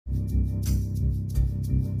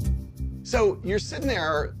So you're sitting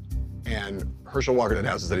there and Herschel Walker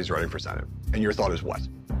announces that he's running for Senate. And your thought is what?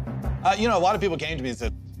 You know, a lot of people came to me and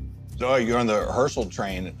said, oh, you're on the Herschel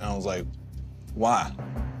train. And I was like, why?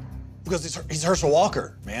 Because he's Herschel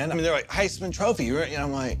Walker, man. I mean, they're like, Heisman Trophy. You know,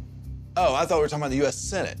 I'm like, oh, I thought we were talking about the U.S.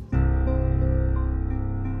 Senate.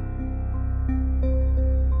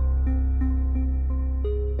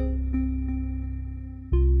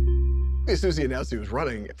 As soon as he announced he was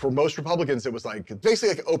running, for most Republicans, it was like,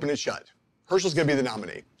 basically like open and shut. Herschel's gonna be the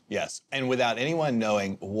nominee. Yes, and without anyone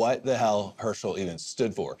knowing what the hell Herschel even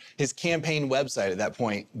stood for. His campaign website at that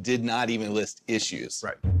point did not even list issues.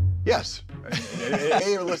 Right. Yes. It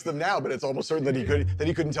may even list them now, but it's almost certain that he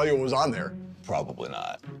couldn't tell you what was on there. Probably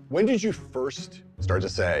not. When did you first start to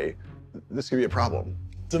say, this could be a problem?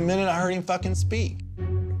 The minute I heard him fucking speak.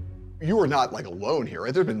 You are not like alone here,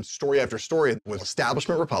 right? There's been story after story with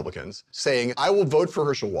establishment Republicans saying, I will vote for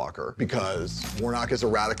Herschel Walker because Warnock is a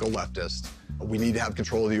radical leftist. We need to have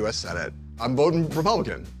control of the U.S. Senate. I'm voting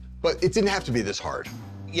Republican. But it didn't have to be this hard.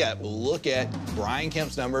 Yeah, look at Brian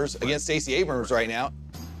Kemp's numbers against Stacey Abrams right now.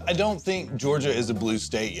 I don't think Georgia is a blue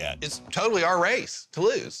state yet. It's totally our race to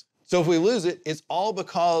lose. So if we lose it, it's all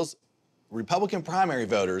because Republican primary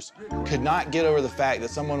voters could not get over the fact that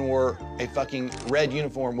someone wore a fucking red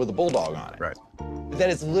uniform with a bulldog on it. Right.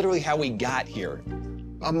 That is literally how we got here.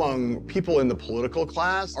 Among people in the political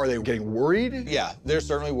class, are they getting worried? Yeah, they're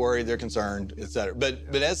certainly worried, they're concerned, et cetera. But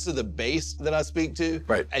as to the base that I speak to,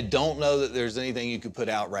 right. I don't know that there's anything you could put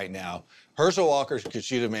out right now. Herschel Walker could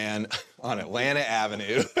shoot a man on Atlanta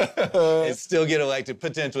Avenue and still get elected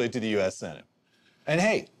potentially to the U.S. Senate. And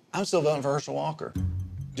hey, I'm still voting for Herschel Walker.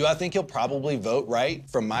 Do I think he'll probably vote right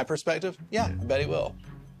from my perspective? Yeah, I bet he will.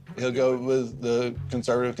 He'll go with the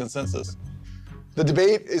conservative consensus. The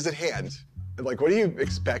debate is at hand. Like, what do you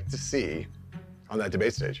expect to see on that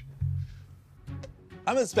debate stage?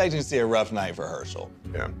 I'm expecting to see a rough night for Herschel.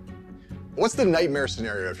 Yeah. What's the nightmare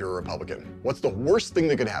scenario if you're a Republican? What's the worst thing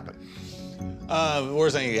that could happen? The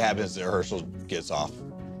worst thing that could happen is that Herschel gets off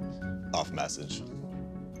message.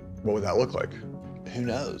 What would that look like? Who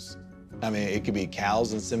knows? I mean, it could be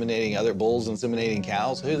cows inseminating other bulls inseminating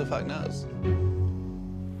cows. Who the fuck knows?